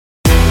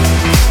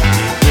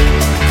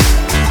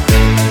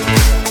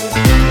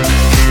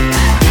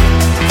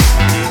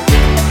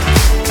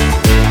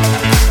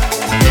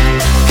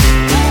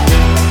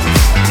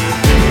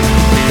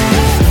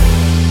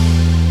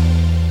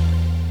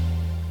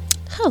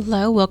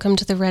Hello, welcome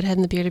to the Redhead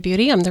and the Bearded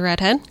Beauty. I'm the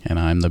Redhead. And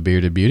I'm the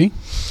Bearded Beauty.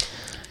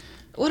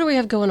 What do we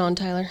have going on,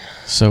 Tyler?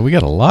 So we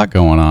got a lot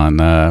going on.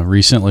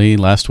 Recently,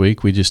 last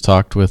week, we just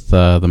talked with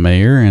the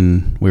mayor,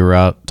 and we were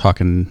out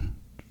talking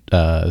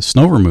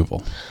snow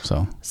removal.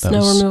 So Snow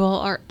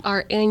removal,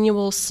 our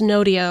annual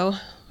snowdeo.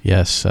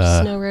 Yes.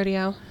 Snow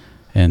rodeo.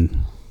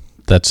 And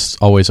that's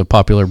always a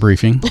popular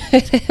briefing.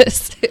 It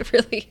is. It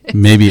really is.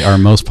 Maybe our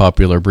most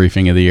popular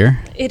briefing of the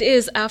year. It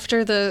is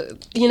after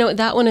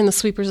that one and the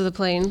Sweepers of the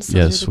Plains. Those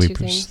Yes, are the two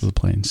Sweepers things. of the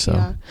Plains. So.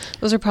 Yeah.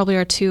 Those are probably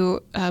our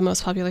two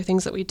most popular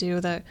things that we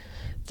do. The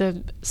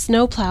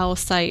snowplow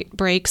site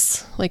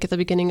breaks like at the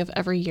beginning of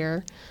every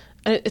year.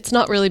 And it's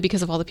not really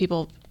because of all the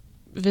people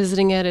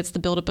visiting it. It's the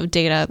buildup of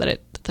data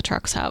that the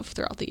trucks have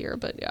throughout the year.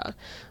 But yeah,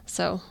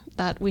 so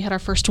that we had our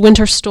first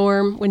winter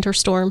storm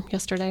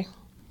yesterday.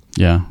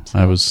 Yeah, so.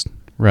 I was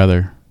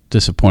rather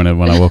disappointed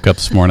when I woke up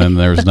this morning and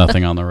there was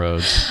nothing on the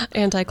roads.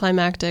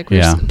 Anticlimactic.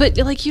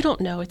 But you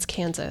don't know, it's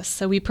Kansas.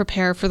 So we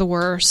prepare for the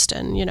worst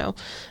and,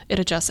 it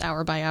adjusts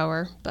hour by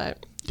hour.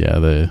 But yeah,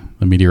 the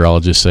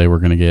meteorologists say we're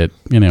going to get,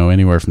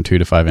 anywhere from 2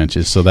 to 5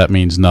 inches. So that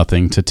means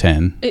nothing to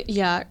 10.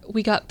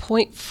 We got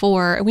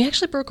 0.4 and we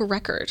actually broke a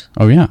record.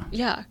 Oh, yeah.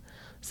 Yeah.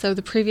 So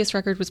the previous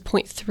record was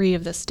 0.3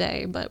 of this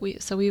day, but we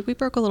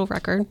broke a little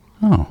record.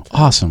 Oh,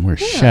 awesome. We're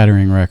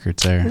shattering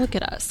records there. Look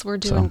at us. We're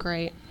doing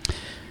great.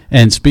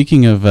 And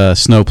speaking of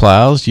snow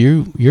plows,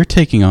 you're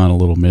taking on a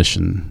little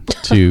mission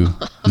to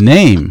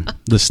name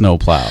the snow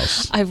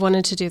plows. I've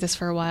wanted to do this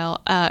for a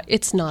while.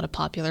 It's not a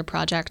popular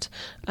project.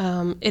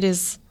 It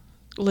is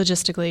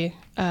logistically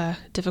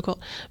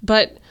difficult,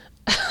 but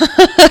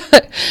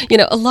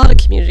a lot of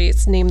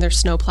communities name their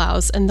snow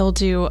plows, and they'll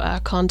do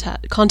a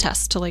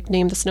contest to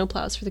name the snow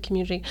plows for the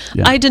community.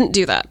 Yeah. I didn't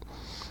do that.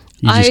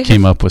 You just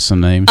came up with some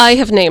names. I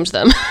have named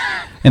them.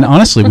 And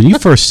honestly, when you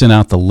first sent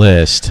out the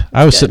list,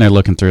 I was sitting there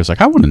looking through. I was like,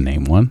 I want to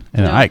name one,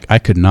 and no. I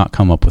could not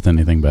come up with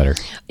anything better.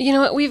 You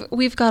know what?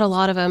 We've got a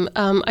lot of them.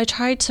 I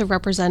tried to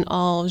represent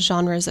all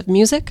genres of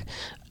music,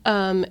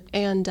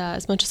 and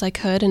as much as I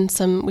could. And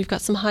we've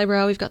got some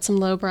highbrow, we've got some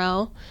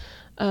lowbrow.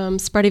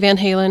 Spready Van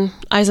Halen,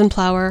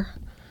 Eisenplower,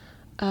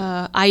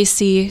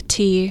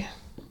 ICT.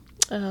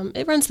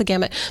 It runs the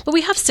gamut. But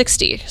we have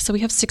 60. So we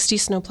have 60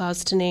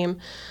 snowplows to name.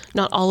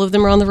 Not all of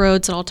them are on the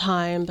roads at all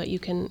time, but you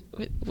can.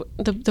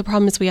 The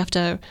problem is we have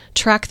to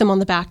track them on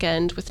the back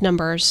end with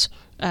numbers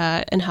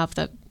and have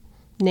the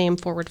name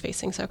forward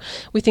facing. So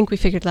we think we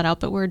figured that out,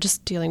 but we're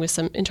just dealing with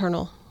some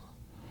internal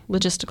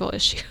logistical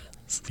issues.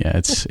 Yeah,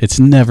 it's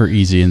never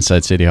easy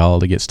inside City Hall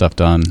to get stuff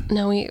done.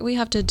 No, we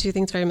have to do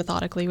things very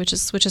methodically, which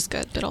is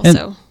good, but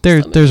also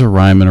there's a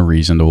rhyme and a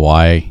reason to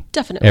why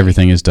definitely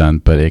everything is done,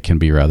 but it can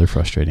be rather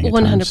frustrating.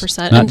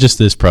 100%. Not just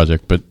this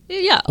project, but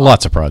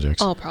lots of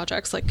projects. All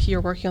projects, like you're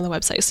working on the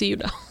website,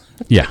 so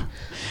Yeah,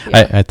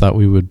 I thought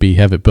we would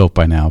have it built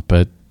by now,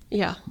 but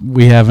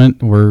we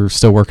haven't. We're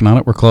still working on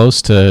it. We're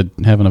close to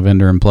having a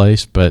vendor in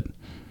place, but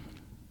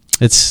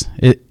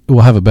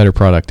we'll have a better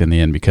product in the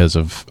end because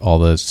of all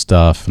the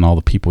stuff and all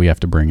the people we have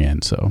to bring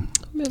in. So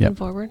moving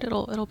forward,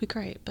 it'll be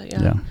great. But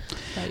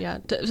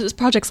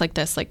projects like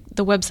this, like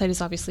the website is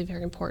obviously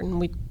very important.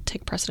 We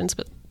take precedence,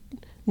 but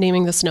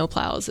naming the snow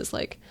plows is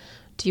like,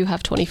 do you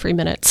have 20 free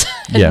minutes?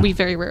 And we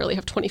very rarely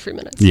have 20 free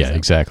minutes. Yeah,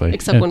 exactly.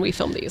 Except when we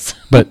film these.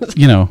 But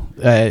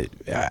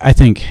I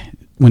think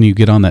when you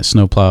get on that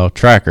snowplow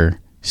tracker,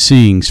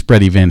 seeing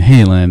Spready Van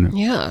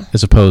Halen,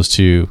 as opposed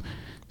to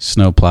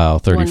Snowplow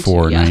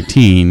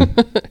 3419,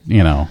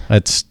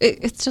 it's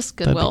just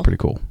goodwill. That'd be pretty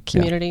cool.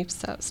 Community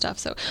stuff.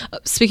 So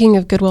speaking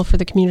of goodwill for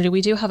the community,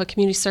 we do have a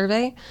community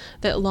survey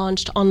that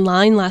launched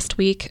online last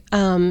week,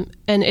 and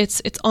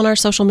it's on our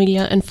social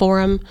media and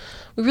forum.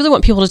 We really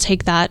want people to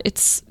take that.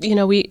 It's,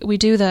 we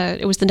do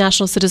it was the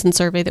National Citizen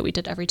Survey that we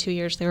did every 2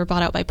 years. They were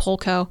bought out by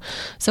Polco.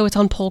 So it's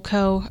on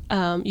Polco.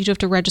 You do have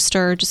to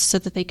register just so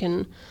that they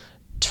can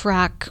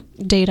track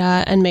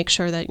data and make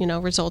sure that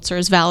results are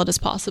as valid as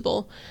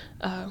possible.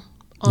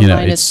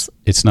 Online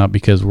it's not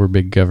because we're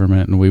big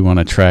government and we want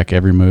to track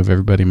every move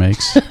everybody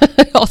makes.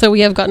 Although we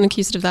have gotten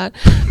accused of that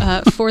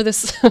for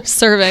this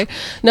survey.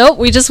 No,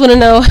 we just want to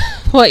know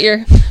what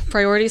your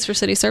priorities for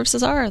city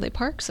services are. Are they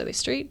parks? Are they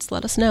streets?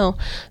 Let us know.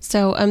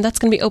 So that's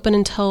going to be open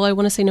until I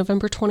want to say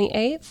November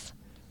 28th.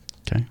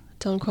 Okay.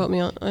 Don't quote me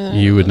on.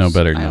 You would know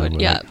better than I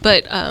would. Yeah,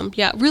 but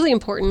really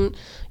important.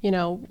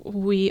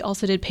 We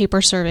also did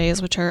paper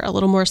surveys, which are a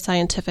little more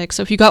scientific.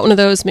 So if you got one of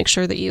those, make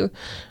sure that you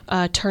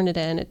turn it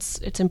in.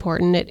 It's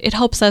important. It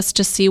helps us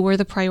to see where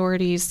the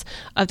priorities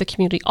of the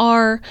community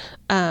are,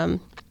 how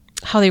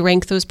they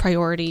rank those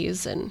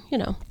priorities, and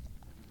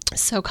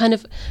so kind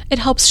of it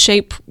helps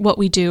shape what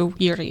we do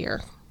year to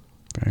year.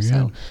 Very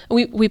good.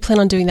 We plan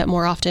on doing that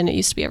more often. It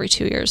used to be every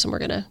 2 years, and we're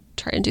going to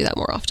try and do that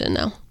more often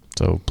now.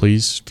 So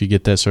please, if you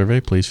get that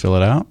survey, please fill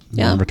it out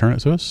and return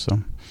it to us. So,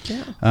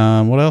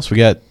 what else? We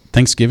got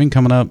Thanksgiving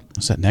coming up.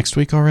 Is that next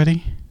week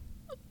already?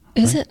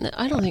 Is it?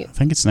 I don't think. I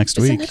think it's next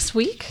week. Is it next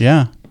week?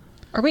 Yeah.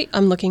 Are we?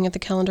 I'm looking at the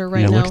calendar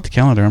now. Look at the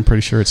calendar. I'm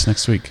pretty sure it's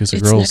next week because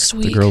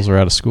the girls are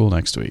out of school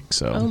next week.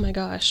 So. Oh my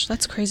gosh,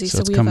 that's crazy. So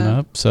it's coming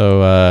up.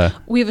 So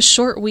we have a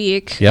short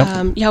week.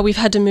 Yep. We've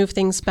had to move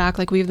things back.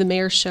 Like we have the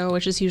mayor's show,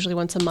 which is usually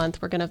once a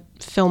month. We're gonna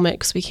film it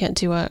because we can't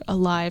do a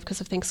live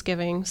because of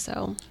Thanksgiving.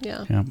 So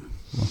yeah. Yeah.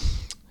 Well,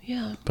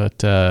 yeah.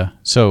 But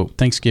so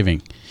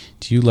Thanksgiving,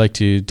 do you like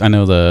to? I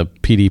know the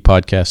PD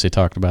podcast they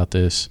talked about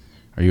this.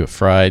 Are you a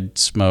fried,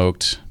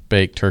 smoked,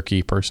 baked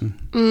turkey person?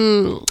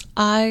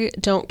 I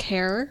don't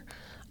care.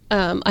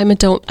 I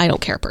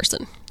don't care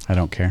person. I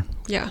don't care.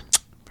 Yeah.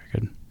 Very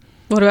good.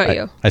 What about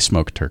you? I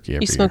smoke a turkey every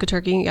year. You smoke a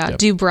turkey? Yeah. Yep.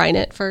 Do you brine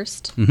it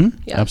first? Mm-hmm.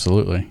 Yeah.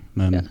 Absolutely.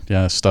 And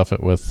then stuff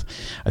it with,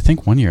 I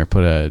think one year I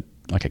put a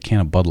can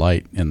of Bud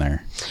Light in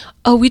there.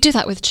 Oh, we do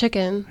that with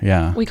chicken.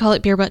 Yeah. We call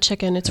it beer butt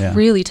chicken. It's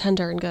really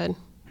tender and good.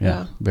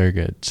 Yeah. Very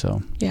good.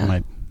 So I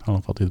don't know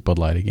if I'll do the Bud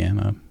Light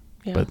again.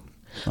 But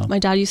my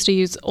dad used to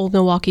use Old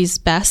Milwaukee's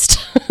Best,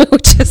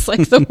 which is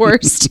like the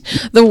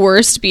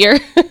worst beer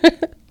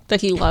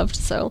that he loved.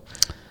 So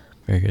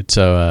very good.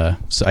 So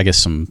I guess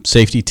some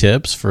safety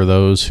tips for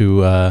those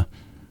who are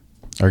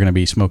going to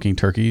be smoking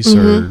turkeys,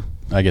 or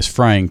I guess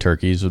frying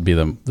turkeys would be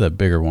the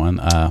bigger one.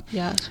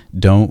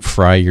 Don't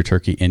fry your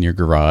turkey in your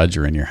garage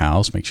or in your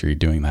house. Make sure you're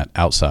doing that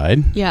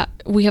outside. Yeah,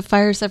 we have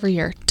fires every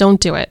year.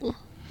 Don't do it.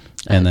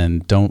 And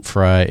then don't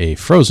fry a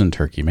frozen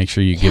turkey. Make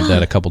sure you give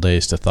that a couple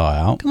days to thaw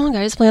out. Come on,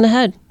 guys. Plan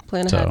ahead.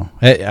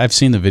 I've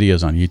seen the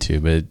videos on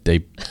YouTube. They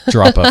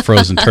drop a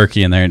frozen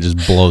turkey in there and it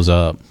just blows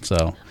up.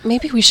 So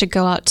maybe we should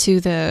go out to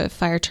the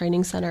fire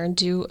training center and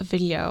do a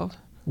video.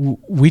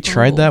 We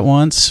tried that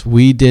once.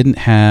 We didn't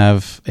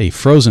have a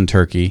frozen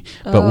turkey,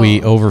 but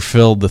we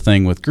overfilled the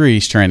thing with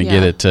grease trying to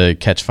get it to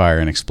catch fire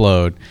and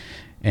explode.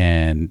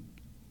 And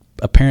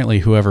apparently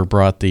whoever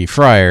brought the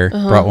fryer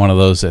brought one of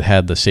those that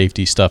had the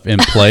safety stuff in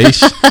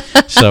place.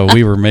 So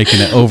we were making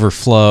it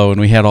overflow, and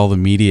we had all the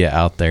media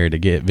out there to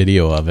get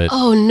video of it.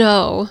 Oh,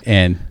 no.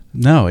 And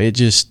no, it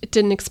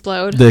didn't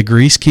explode. The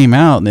grease came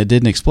out, and it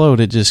didn't explode.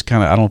 It just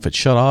kind of, I don't know if it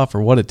shut off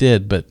or what it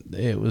did, but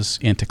it was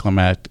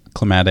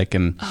anticlimactic.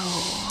 And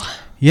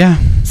yeah.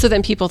 So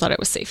then people thought it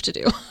was safe to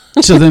do.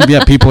 So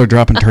then, people are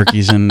dropping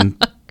turkeys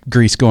and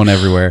grease going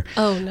everywhere.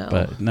 Oh, no.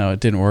 But no,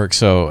 it didn't work.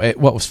 So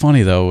what was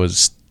funny, though,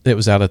 was it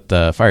was out at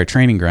the fire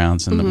training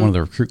grounds, and one of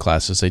the recruit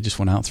classes, they just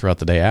went out throughout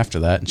the day after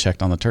that and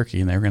checked on the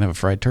turkey, and they were going to have a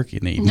fried turkey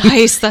in the evening.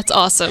 Nice. That's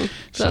awesome.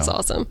 That's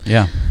awesome.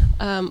 Yeah.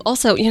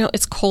 Also,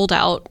 it's cold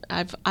out.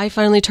 I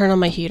finally turned on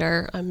my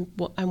heater. I'm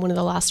one of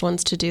the last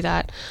ones to do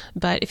that.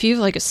 But if you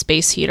have like a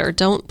space heater,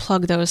 don't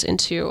plug those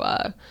into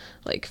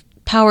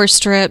power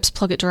strips,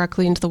 plug it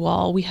directly into the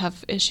wall. We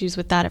have issues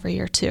with that every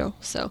year too.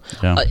 So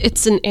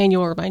it's an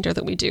annual reminder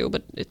that we do,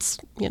 but it's,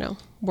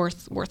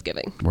 worth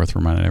giving. Worth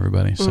reminding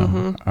everybody.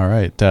 So, all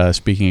right.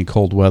 Speaking of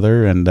cold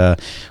weather, and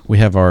we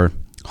have our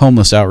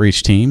homeless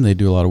outreach team. They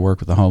do a lot of work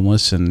with the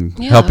homeless and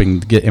helping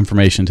get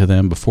information to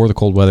them before the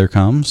cold weather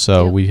comes.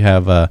 So we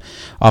have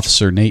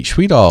Officer Nate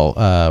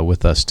Schwedal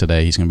with us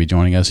today. He's going to be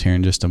joining us here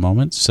in just a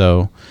moment.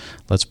 So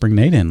let's bring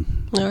Nate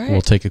in. All right.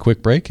 We'll take a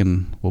quick break,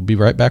 and we'll be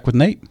right back with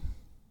Nate.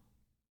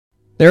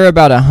 There are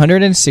about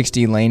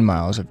 160 lane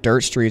miles of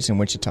dirt streets in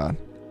Wichita,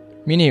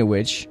 many of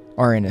which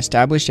are in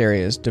established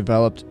areas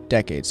developed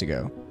decades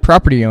ago.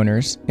 Property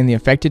owners in the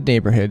affected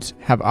neighborhoods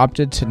have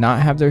opted to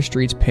not have their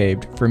streets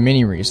paved for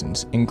many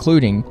reasons,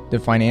 including the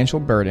financial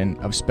burden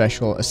of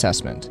special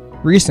assessment.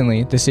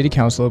 Recently, the City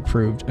Council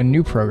approved a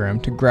new program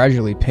to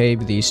gradually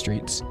pave these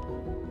streets.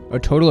 A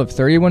total of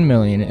 $31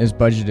 million is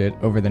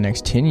budgeted over the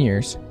next 10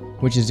 years,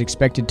 which is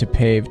expected to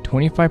pave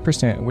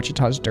 25% of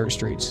Wichita's dirt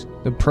streets.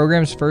 The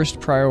program's first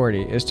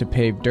priority is to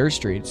pave dirt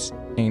streets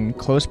in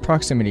close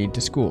proximity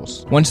to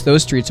schools. Once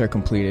those streets are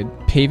completed,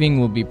 paving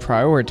will be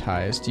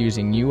prioritized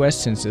using U.S.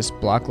 Census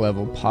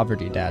block-level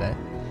poverty data.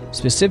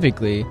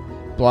 Specifically,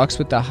 blocks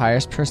with the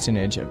highest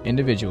percentage of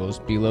individuals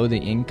below the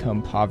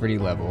income poverty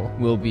level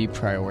will be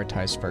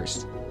prioritized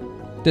first.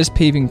 This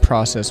paving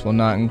process will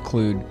not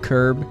include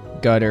curb,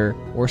 gutter,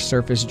 or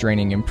surface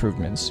draining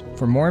improvements.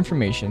 For more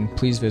information,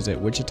 please visit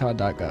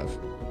wichita.gov.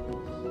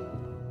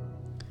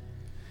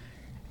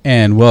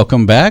 And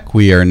welcome back.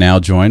 We are now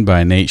joined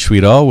by Nate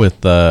Schwedal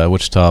with the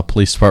Wichita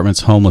Police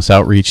Department's Homeless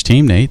Outreach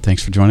Team. Nate,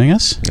 thanks for joining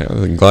us. Yeah,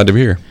 I'm glad to be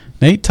here.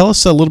 Nate, tell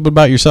us a little bit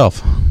about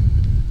yourself.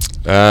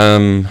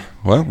 Well,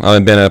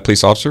 I've been a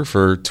police officer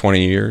for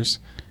 21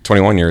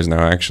 years now,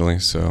 actually.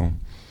 So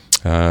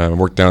I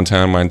worked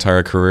downtown my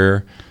entire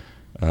career.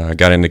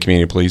 Got into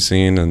community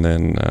policing, and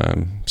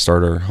then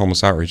started our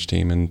homeless outreach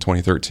team in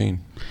 2013.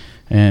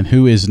 And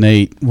who is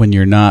Nate when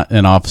you're not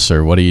an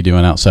officer? What are you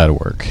doing outside of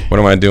work? What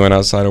am I doing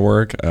outside of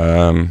work?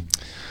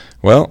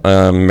 Well,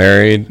 I'm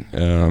married.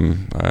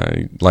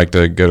 I like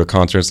to go to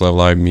concerts, love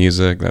live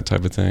music, that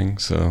type of thing.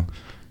 So,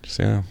 just,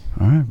 yeah.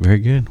 All right, very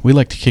good. We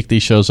like to kick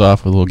these shows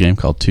off with a little game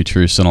called Two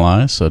Truths and a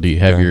Lie. So do you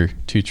have your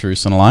two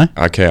truths and a lie?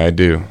 Okay, I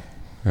do.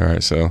 All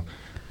right, so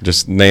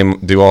just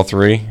do all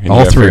three?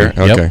 All three,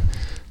 okay. Yep.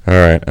 All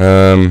right.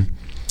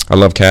 I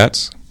love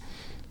cats.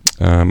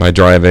 I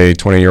drive a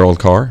 20-year-old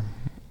car,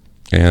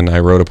 and I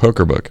wrote a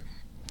poker book.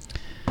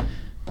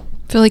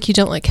 I feel like you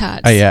don't like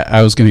cats. Yeah,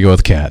 I was going to go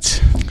with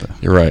cats.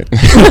 You're right.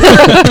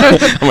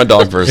 I'm a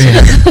dog person.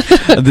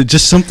 Yeah.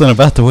 Just something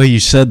about the way you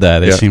said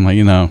that. It seemed like,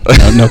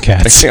 no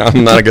cats.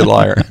 I'm not a good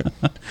liar.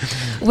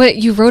 What,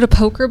 you wrote a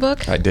poker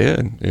book? I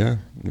did,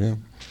 yeah.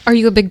 Are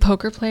you a big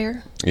poker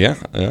player? Yeah.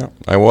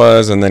 I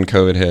was, and then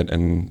COVID hit,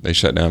 and they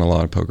shut down a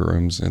lot of poker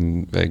rooms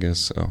in Vegas,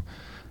 so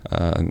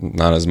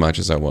not as much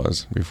as I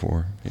was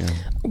before, yeah.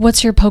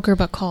 What's your poker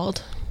book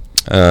called?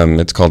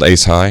 It's called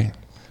Ace High,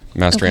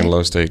 Mastering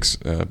Low Stakes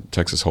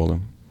Texas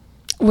Hold'em.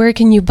 Where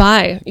can you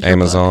buy your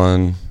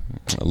Amazon,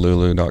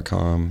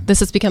 Lulu.com. This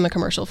has become a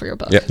commercial for your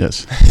book. Yep.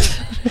 Yes.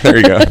 There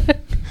you go.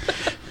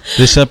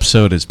 This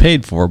episode is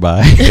paid for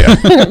by...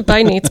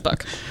 by Nate's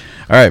book.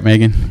 All right,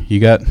 Megan,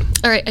 you got...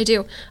 All right, I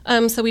do.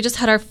 So we just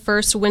had our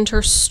first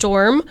winter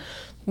storm.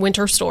 They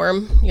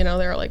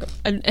were like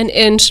an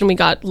inch, and we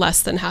got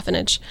less than half an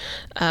inch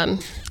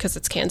because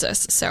it's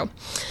Kansas. So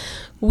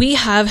we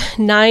have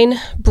 9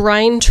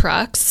 brine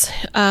trucks,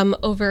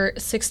 over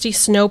 60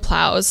 snow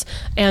plows,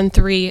 and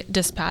 3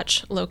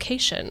 dispatch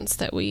locations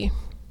that we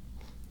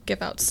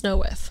give out snow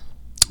with.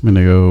 I'm going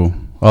to go...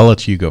 I'll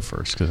let you go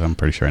first because I'm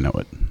pretty sure I know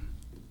it.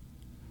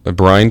 The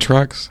brine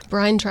trucks?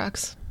 Brine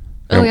trucks.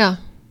 Oh, yeah.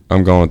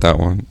 I'm going with that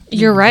one.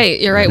 You're right.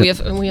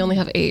 We only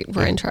have 8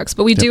 brine trucks,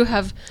 but we do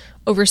have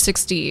over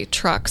 60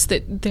 trucks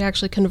that they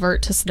actually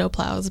convert to snow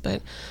plows.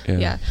 But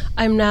yeah,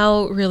 I'm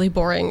now really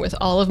boring with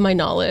all of my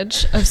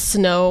knowledge of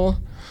snow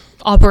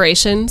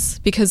operations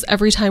because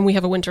every time we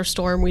have a winter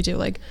storm, we do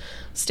like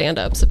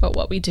stand-ups about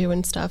what we do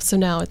and stuff. So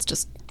now it's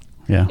just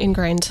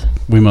ingrained.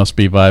 We must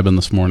be vibing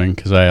this morning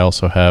because I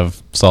also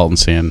have salt and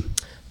sand.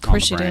 Of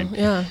course you do,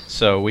 yeah.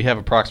 So we have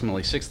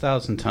approximately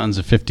 6,000 tons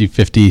of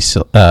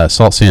 50-50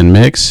 salt sand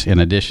mix. In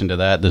addition to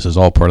that, this is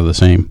all part of the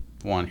same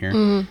one here.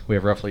 Mm-hmm. We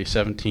have roughly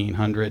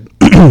 1,700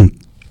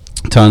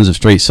 tons of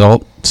straight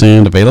salt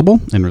sand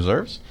available in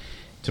reserves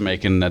to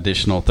make an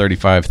additional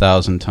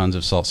 35,000 tons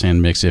of salt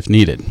sand mix if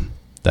needed.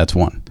 That's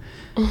one.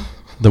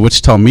 The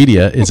Wichita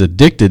media is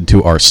addicted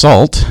to our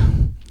salt,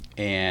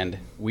 and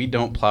we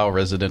don't plow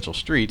residential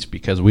streets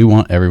because we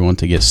want everyone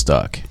to get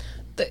stuck.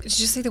 Did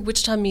you say the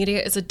Wichita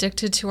media is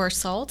addicted to our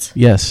salt?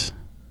 Yes.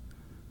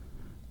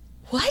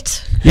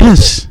 What?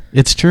 Yes,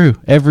 it's true.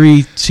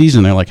 Every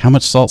season, they're like, how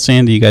much salt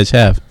sand do you guys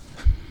have?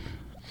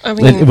 I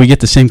mean, we get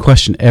the same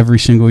question every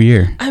single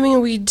year. I mean,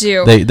 we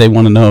do. They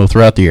want to know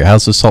throughout the year,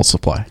 how's the salt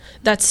supply?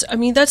 That's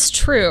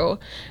true.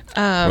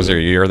 Was there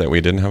a year that we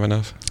didn't have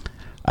enough?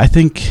 I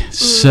think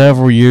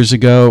several years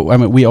ago,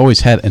 we always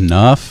had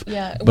enough.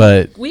 Yeah,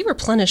 but we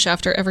replenish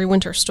after every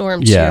winter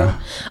storm too. Yeah.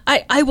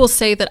 I will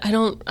say that I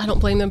don't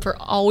blame them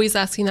for always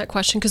asking that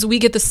question because we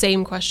get the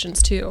same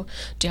questions too.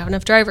 Do you have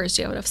enough drivers?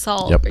 Do you have enough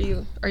salt?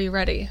 Yep. Are you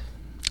ready?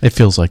 It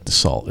feels like the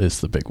salt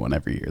is the big one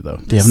every year, though.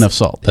 Do you have enough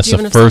salt? That's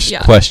the first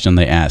question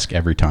they ask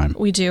every time.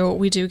 We do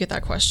get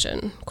that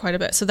question quite a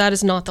bit. So that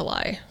is not the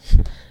lie.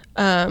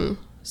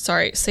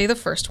 Sorry, say the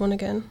first one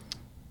again.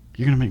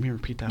 You're going to make me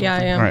repeat that? Yeah,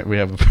 I am. All right,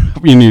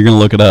 you're going to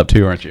look it up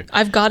too, aren't you?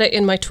 I've got it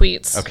in my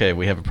tweets. Okay,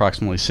 we have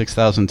approximately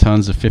 6,000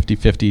 tons of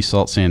 50-50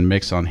 salt sand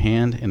mix on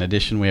hand. In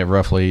addition, we have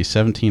roughly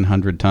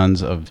 1,700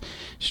 tons of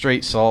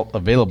straight salt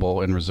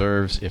available in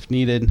reserves if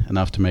needed,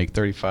 enough to make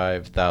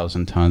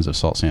 35,000 tons of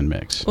salt sand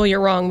mix. Well,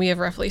 you're wrong. We have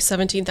roughly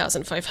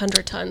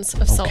 17,500 tons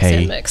of salt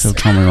sand mix. So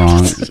tell me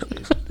wrong.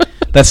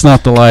 That's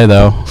not the lie,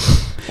 though.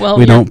 Well,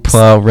 we don't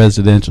plow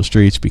residential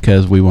streets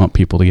because we want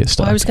people to get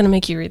stuck. Well, I was going to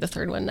make you read the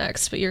third one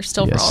next, but you're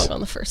still wrong on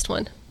the first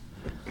one.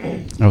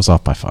 I was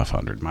off by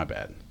 500. My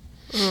bad.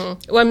 Well,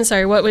 I'm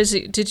sorry. What was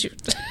it? Did you?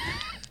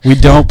 We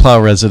don't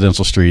plow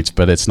residential streets,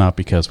 but it's not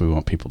because we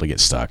want people to get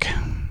stuck.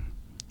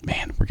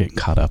 Man, we're getting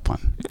caught up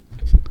on.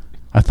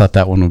 I thought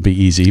that one would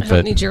be easy, I but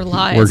don't need your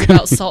lies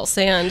about salt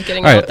sand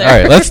getting out there.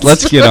 All right,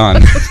 let's get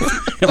on.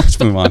 Let's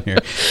move on here.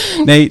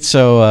 Nate,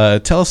 so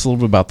tell us a little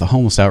bit about the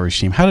homeless outreach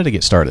team. How did it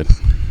get started?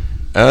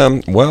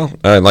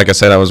 Like I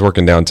said, I was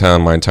working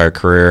downtown my entire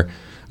career,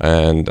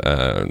 and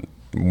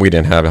we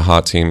didn't have a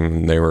hot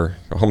team.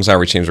 Homeless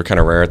outreach teams were kind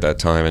of rare at that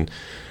time,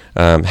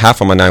 and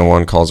half of my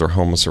 911 calls are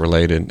homeless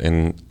related,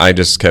 and I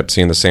just kept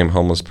seeing the same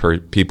homeless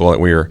people that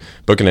we were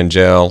booking in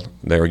jail.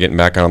 They were getting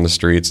back out on the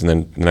streets, and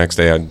then the next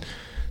day I'd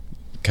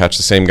catch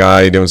the same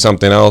guy doing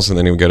something else, and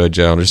then he would go to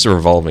jail. Just a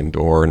revolving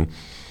door, and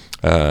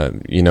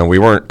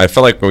I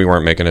felt like we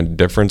weren't making a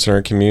difference in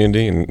our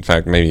community. And in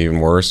fact, maybe even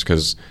worse,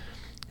 because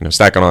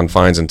stacking on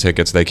fines and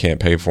tickets, they can't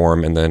pay for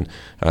them, and then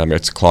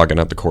it's clogging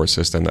up the court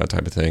system, that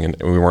type of thing.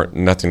 And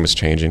nothing was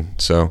changing.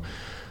 So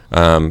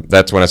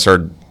that's when I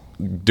started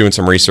doing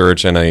some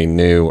research, and a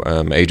new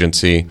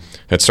agency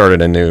had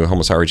started a new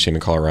homeless outreach team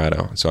in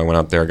Colorado. So I went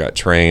out there, got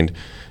trained,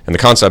 and the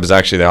concept is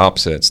actually the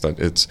opposite.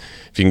 It's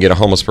if you can get a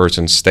homeless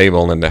person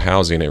stable into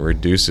housing, it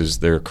reduces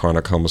their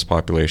chronic homeless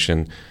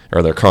population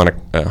or their chronic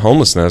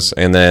homelessness,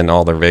 and then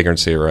all their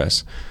vagrancy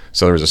arrests.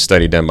 So there was a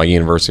study done by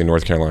University of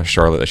North Carolina,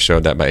 Charlotte, that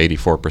showed that by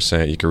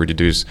 84% you could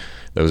reduce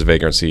those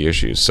vagrancy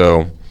issues.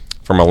 So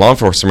from a law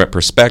enforcement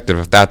perspective,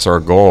 if that's our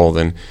goal,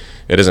 then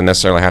it doesn't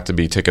necessarily have to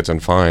be tickets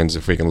and fines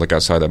if we can look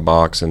outside the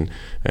box and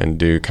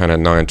do kind of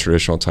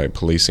non-traditional type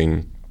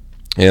policing.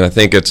 And I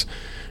think it's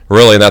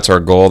really, that's our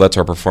goal. That's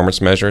our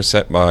performance measure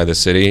set by the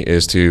city,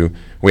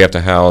 we have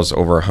to house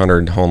over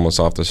 100 homeless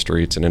off the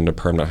streets and into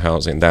permanent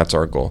housing. That's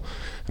our goal.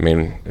 I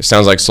mean, it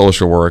sounds like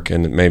social work,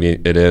 and maybe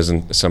it is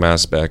in some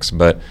aspects,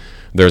 but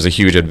there's a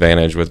huge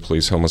advantage with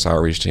police homeless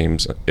outreach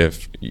teams.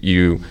 If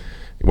you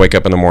wake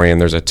up in the morning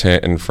and there's a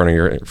tent in front of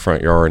your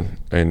front yard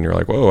and you're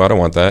like, whoa, I don't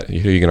want that,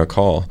 who are you going to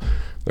call?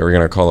 We're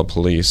going to call the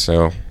police.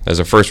 So as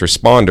a first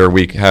responder,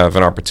 we have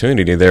an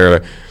opportunity there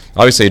to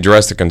obviously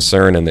address the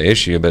concern and the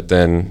issue, but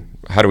then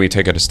how do we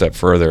take it a step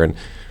further, and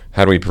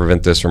how do we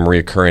prevent this from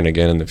reoccurring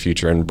again in the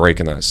future and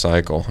breaking that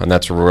cycle? And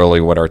that's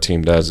really what our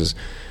team does, is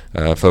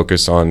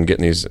focus on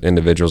getting these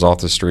individuals off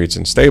the streets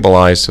and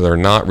stabilized so they're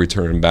not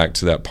returning back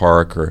to that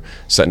park or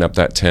setting up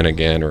that tent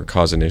again or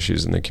causing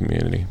issues in the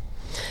community.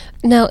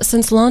 Now,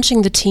 since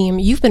launching the team,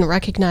 you've been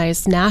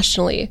recognized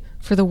nationally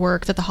for the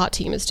work that the HOT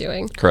team is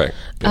doing. Correct.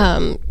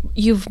 Yeah.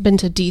 You've been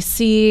to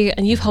D.C.,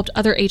 and you've helped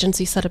other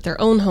agencies set up their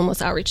own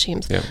homeless outreach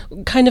teams. Yeah.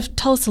 Kind of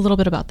tell us a little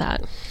bit about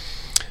that.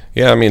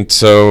 Yeah, I mean,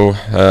 so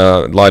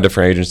a lot of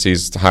different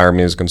agencies hire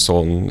me as a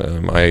consultant,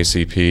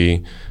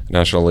 IACP,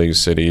 National League of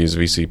Cities,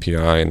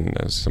 VCPI,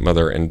 and some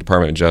other, and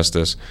Department of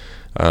Justice.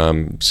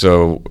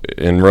 So,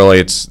 and really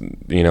it's,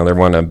 they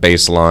want a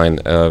baseline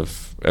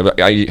of,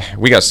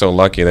 we got so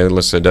lucky, they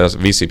listed us,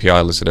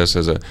 VCPI listed us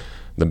as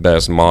the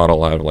best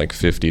model out of like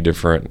 50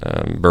 different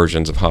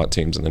versions of HOT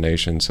teams in the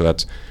nation. So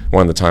that's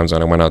one of the times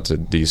when I went out to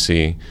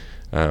D.C.,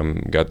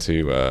 got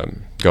to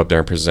go up there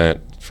and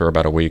present for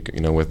about a week,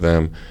 with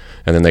them.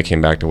 And then they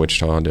came back to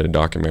Wichita and did a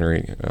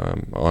documentary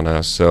on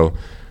us. So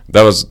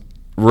that was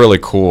really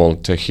cool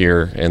to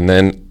hear. And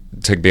then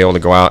to be able to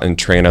go out and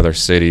train other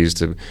cities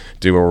to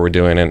do what we're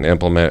doing and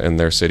implement in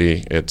their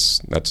city,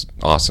 that's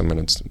awesome,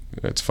 and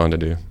it's fun to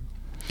do.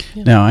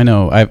 Yeah. Now, I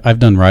know I've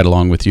done ride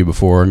along with you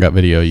before and got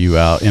video of you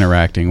out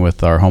interacting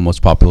with our homeless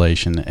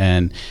population.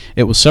 And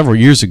it was several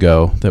years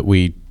ago that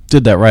we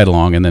did that ride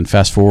along, and then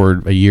fast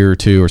forward a year or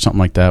two or something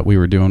like that, we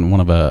were doing one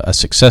of a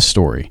success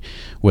story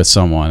with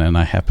someone, and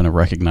I happen to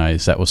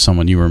recognize that was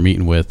someone you were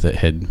meeting with that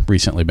had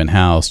recently been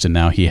housed, and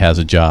now he has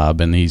a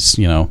job, and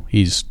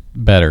he's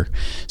better.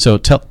 So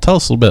tell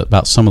us a little bit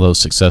about some of those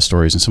success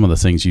stories and some of the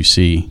things you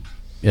see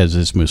as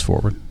this moves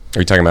forward.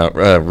 Are you talking about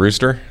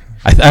Rooster?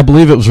 I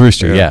believe it was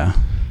Rooster. Yeah.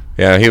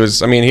 Yeah, he was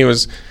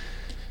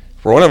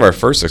for one of our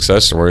first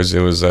success stories.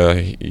 It was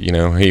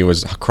he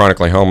was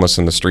chronically homeless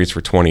in the streets for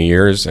 20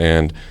 years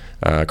and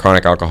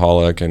chronic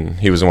alcoholic, and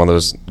he was one of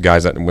those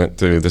guys that went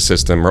through the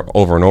system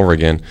over and over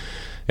again.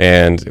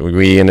 And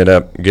we ended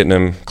up getting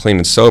him clean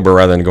and sober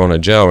rather than going to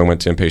jail. We went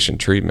to inpatient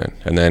treatment.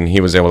 And then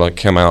he was able to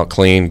come out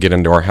clean, get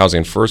into our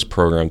Housing First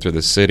program through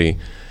the city.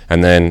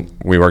 And then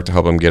we worked to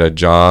help him get a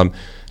job.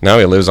 Now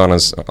he lives on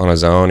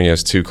his own. He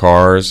has 2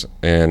 cars.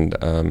 And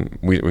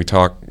we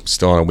talk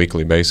still on a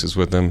weekly basis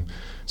with him.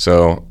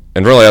 So,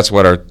 and really that's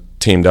what our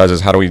team does,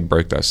 is how do we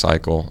break that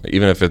cycle?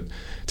 Even if it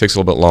takes a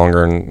little bit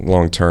longer and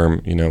long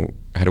term,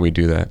 how do we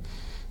do that?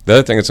 The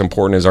other thing that's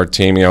important is our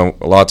team, a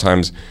lot of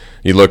times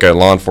you look at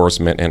law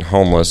enforcement and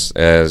homeless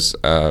as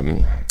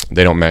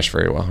they don't mesh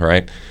very well,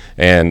 right?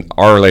 And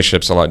our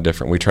relationship's a lot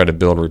different. We try to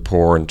build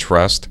rapport and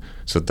trust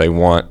so that they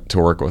want to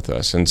work with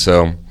us. And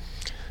so,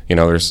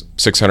 there's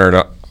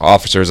 600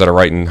 officers that are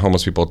writing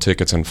homeless people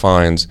tickets and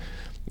fines.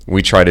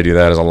 We try to do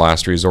that as a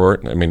last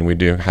resort. I mean, we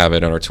do have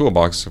it in our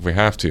toolbox if we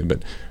have to,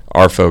 but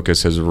our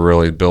focus is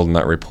really building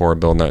that rapport,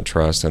 building that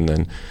trust, and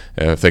then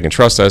if they can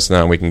trust us,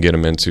 then we can get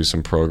them into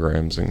some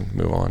programs and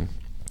move on.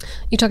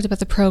 You talked about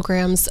the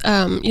programs.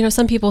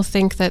 Some people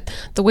think that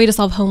the way to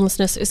solve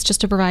homelessness is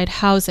just to provide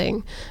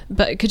housing,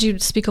 but could you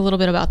speak a little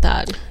bit about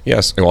that?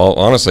 Yes. Well,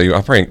 honestly,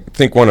 I probably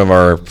think one of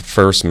our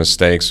first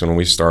mistakes when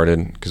we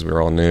started, because we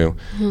were all new,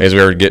 is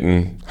we were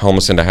getting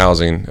homeless into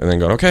housing and then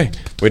going, okay,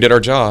 we did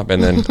our job,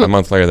 and then a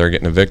month later they're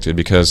getting evicted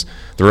because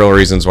the real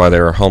reasons why they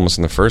were homeless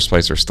in the first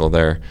place are still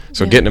there.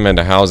 So getting them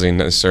into housing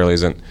necessarily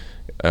isn't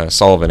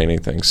solving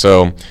anything.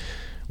 So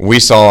we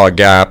saw a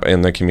gap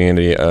in the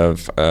community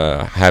of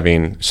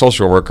having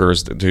social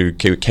workers to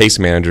case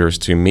managers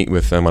to meet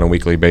with them on a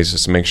weekly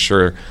basis to make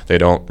sure they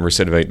don't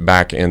recidivate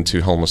back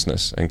into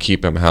homelessness and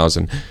keep them housed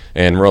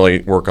and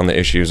really work on the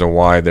issues of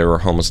why they were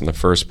homeless in the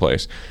first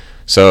place.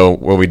 So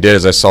what we did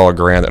is I saw a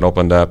grant that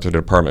opened up to the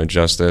Department of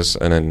Justice,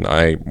 and then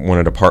I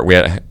wanted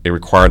to it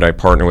required I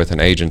partner with an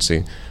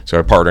agency. So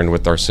I partnered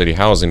with our city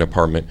housing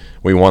department.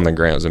 We won the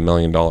grant. It was $1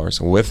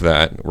 million. With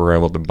that, we're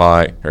able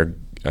to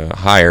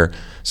hire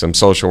some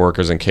social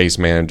workers and case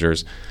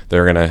managers that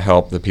are going to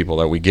help the people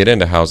that we get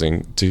into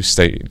housing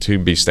to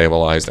be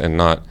stabilized and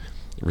not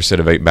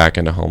recidivate back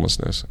into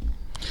homelessness.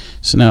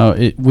 So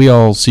now we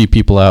all see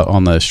people out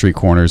on the street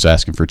corners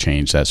asking for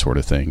change, that sort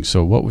of thing.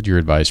 So what would your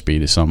advice be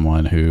to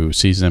someone who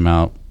sees them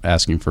out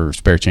asking for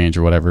spare change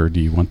or whatever? Do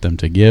you want them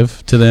to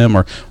give to them,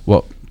 or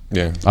what?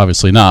 Yeah,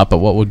 obviously not, but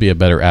what would be a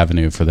better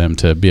avenue for them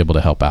to be able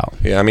to help out?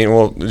 Yeah, I mean,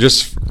 well,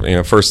 just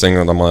first thing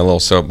on my little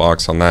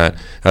soapbox on that,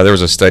 there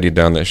was a study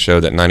done that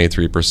showed that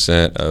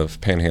 93% of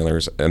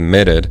panhandlers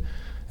admitted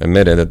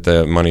that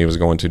the money was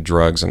going to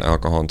drugs and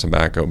alcohol and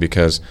tobacco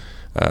because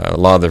a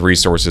lot of the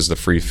resources, the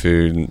free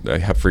food,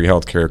 free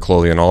healthcare,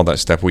 clothing, and all that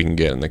stuff we can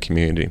get in the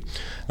community.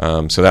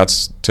 So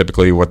that's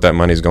typically what that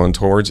money is going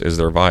towards, is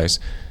their vice.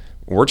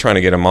 We're trying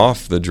to get them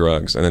off the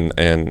drugs and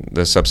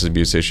the substance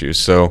abuse issues.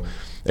 So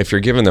if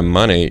you're giving them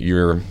money,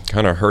 you're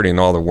kind of hurting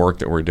all the work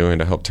that we're doing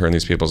to help turn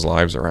these people's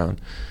lives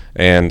around.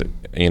 And,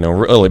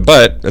 really,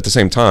 but at the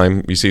same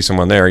time, you see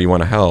someone there, you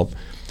want to help.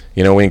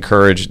 We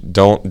encourage,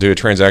 don't do a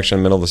transaction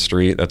in the middle of the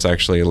street. That's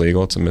actually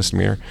illegal. It's a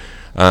misdemeanor.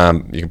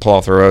 You can pull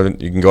off the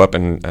road. You can go up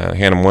and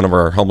hand them one of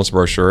our homeless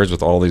brochures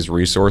with all these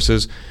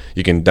resources.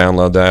 You can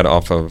download that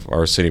off of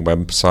our city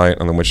website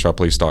on the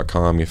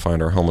WichitaPolice.com. You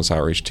find our homeless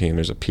outreach team.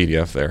 There's a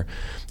PDF there.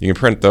 You can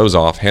print those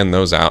off, hand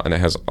those out, and it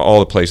has all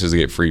the places to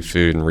get free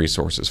food and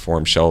resources for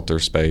them, shelter,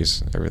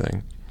 space,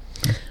 everything.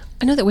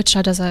 I know that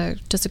Wichita does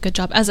a good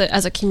job as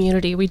a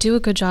community. We do a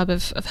good job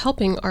of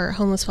helping our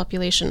homeless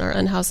population, our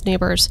unhoused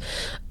neighbors.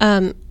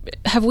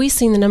 Have we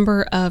seen the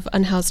number of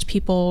unhoused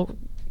people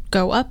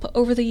go up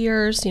over the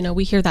years?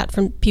 We hear that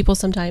from people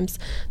sometimes,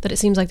 that it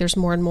seems like there's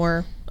more and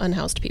more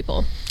unhoused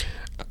people.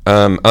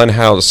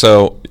 Unhoused.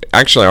 So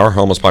actually our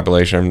homeless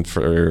population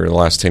for the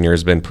last 10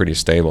 years has been pretty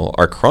stable.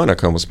 Our chronic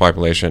homeless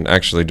population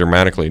actually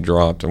dramatically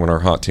dropped when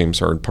our HOT team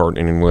started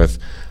partnering with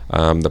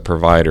the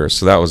providers.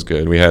 So that was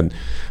good. We had,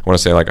 I want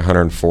to say, like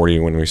 140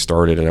 when we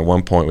started, and at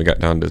one point we got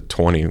down to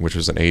 20, which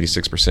was an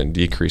 86%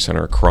 decrease in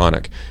our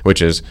chronic,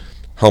 which is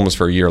homeless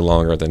for a year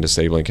longer than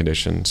disabling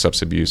condition,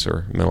 substance abuse,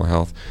 or mental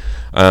health.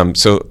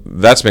 So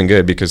that's been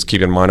good, because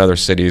keep in mind other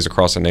cities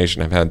across the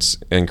nation have had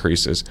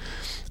increases.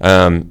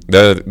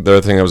 The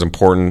other thing that was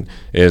important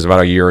is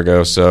about a year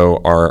ago, so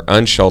our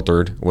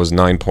unsheltered was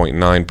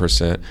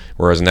 9.9%,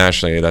 whereas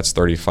nationally that's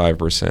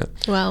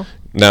 35%. Wow.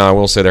 Now, I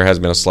will say there has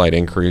been a slight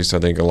increase. I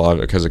think a lot of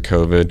it because of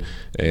COVID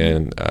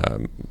and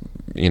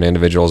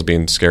individuals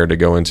being scared to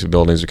go into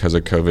buildings because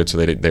of COVID, so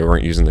they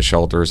weren't using the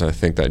shelters. And I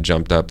think that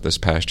jumped up this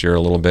past year a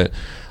little bit.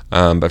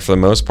 But for the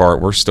most part,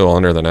 we're still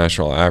under the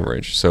national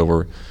average.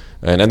 So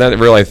and that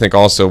really, I think,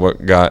 also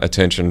what got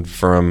attention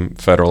from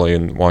federally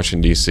in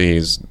Washington, D.C.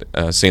 is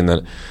seeing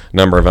the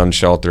number of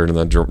unsheltered and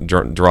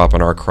the drop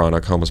in our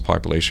chronic homeless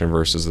population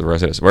versus the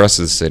rest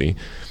of the city.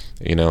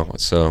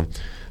 So.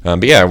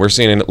 But yeah, we're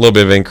seeing a little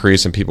bit of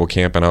increase in people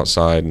camping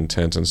outside in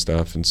tents and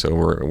stuff, and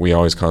so we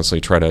always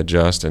constantly try to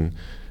adjust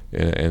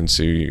and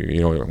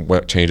see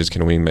what changes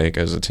can we make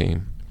as a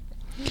team.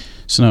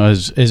 So now,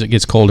 as it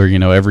gets colder,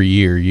 every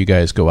year you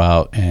guys go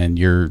out and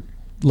you're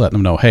letting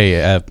them know,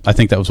 hey, I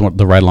think that was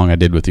the ride along I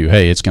did with you.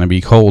 Hey, it's going to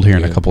be cold here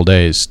in a couple of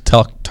days.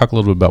 Talk a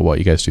little bit about what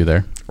you guys do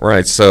there.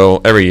 Right.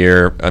 So every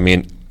year,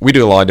 we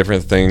do a lot of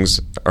different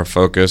things. Our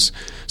focus,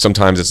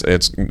 sometimes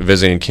it's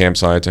visiting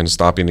campsites and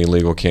stopping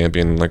illegal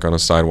camping, like on a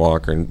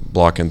sidewalk, or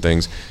blocking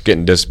things,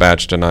 getting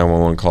dispatched to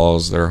 911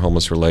 calls that are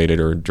homeless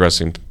related, or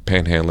addressing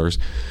panhandlers.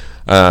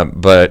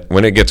 But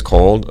when it gets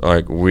cold,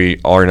 our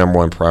number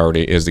one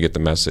priority is to get the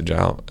message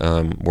out.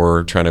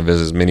 We're trying to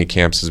visit as many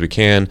camps as we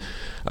can.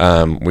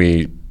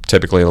 We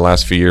typically, in the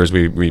last few years,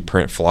 we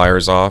print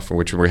flyers off,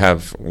 which we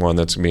have one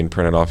that's being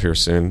printed off here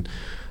soon.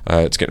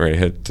 It's getting ready to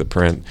hit the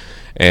print.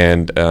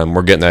 And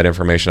we're getting that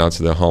information out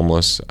to the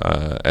homeless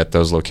at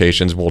those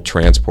locations. We'll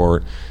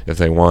transport if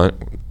they want.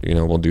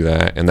 We'll do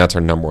that. And that's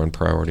our number one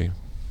priority.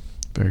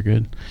 Very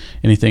good.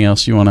 Anything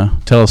else you want to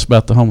tell us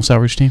about the homeless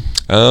outreach team?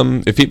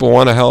 If people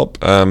want to help,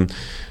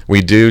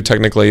 we do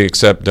technically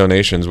accept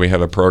donations. We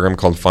have a program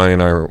called Finding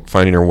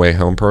Your Way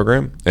Home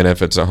program. And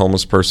if it's a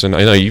homeless person,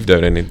 I know you've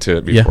donated to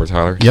it before,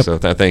 Tyler. Yep. So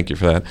thank you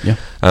for that. Yeah.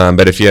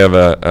 But if you have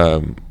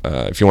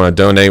if you want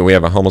to donate, we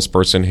have a homeless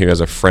person who has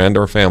a friend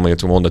or family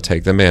that's willing to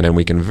take them in, and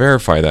we can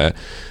verify that.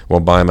 We'll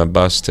buy them a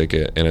bus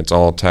ticket, and it's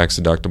all tax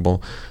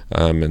deductible.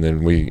 And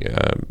then we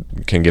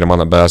can get them on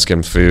the bus, get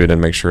them food,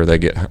 and make sure they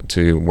get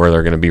to where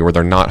they're going to be, where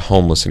they're not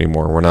homeless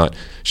anymore. We're not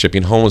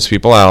shipping homeless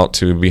people out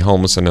to be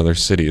homeless in another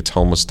city. It's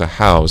homeless to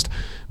housed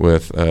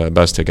with a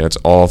bus ticket. It's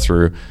all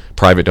through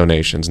private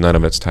donations. None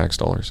of it's tax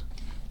dollars.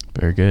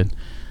 Very good.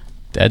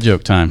 Dad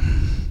joke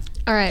time.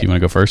 All right. Do you want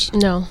to go first?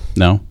 No.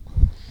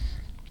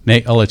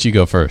 Nate, I'll let you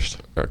go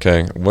first.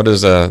 Okay. What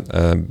does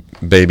a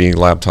baby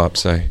laptop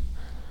say?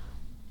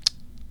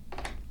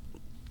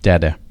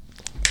 Dada.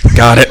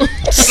 Got it.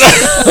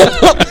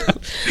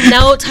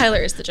 Now Tyler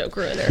is the joke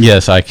ruiner.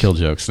 Yes, I kill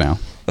jokes now.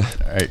 All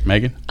right,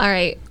 Megan? All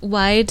right.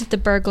 Why did the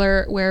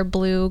burglar wear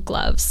blue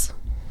gloves?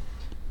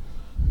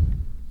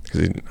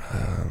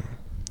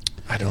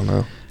 I don't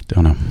know.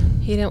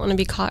 He didn't want to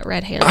be caught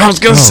red-handed. I was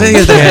going to say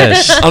that.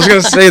 Yes. I was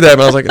going to say that,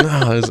 but I was like,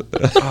 no.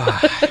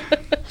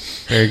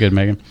 Very good,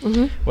 Megan.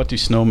 Mm-hmm. What do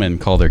snowmen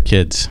call their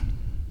kids?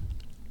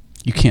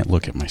 You can't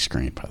look at my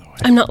screen, by the way.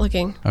 I'm not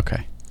looking.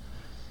 Okay.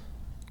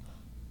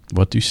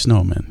 What do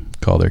snowmen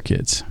call their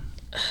kids?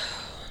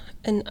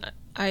 An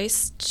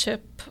ice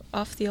chip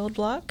off the old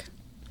block?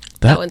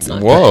 That one's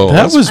not whoa. good.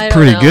 That was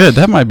pretty good.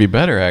 That might be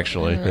better,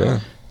 actually. Yeah.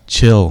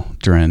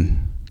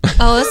 Children.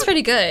 Oh, that's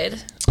pretty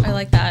good. I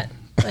like that.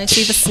 I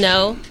see the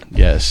snow.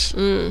 Yes.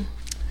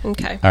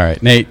 Okay. All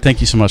right, Nate,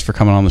 thank you so much for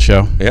coming on the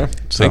show. Yeah,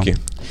 thank you.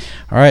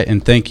 All right,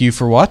 and thank you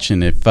for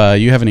watching. If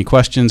you have any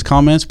questions,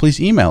 comments, please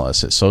email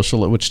us at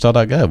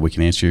social@wichita.gov. We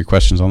can answer your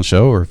questions on the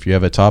show, or if you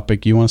have a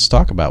topic you want us to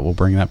talk about, we'll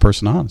bring that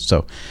person on.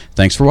 So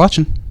thanks for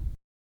watching.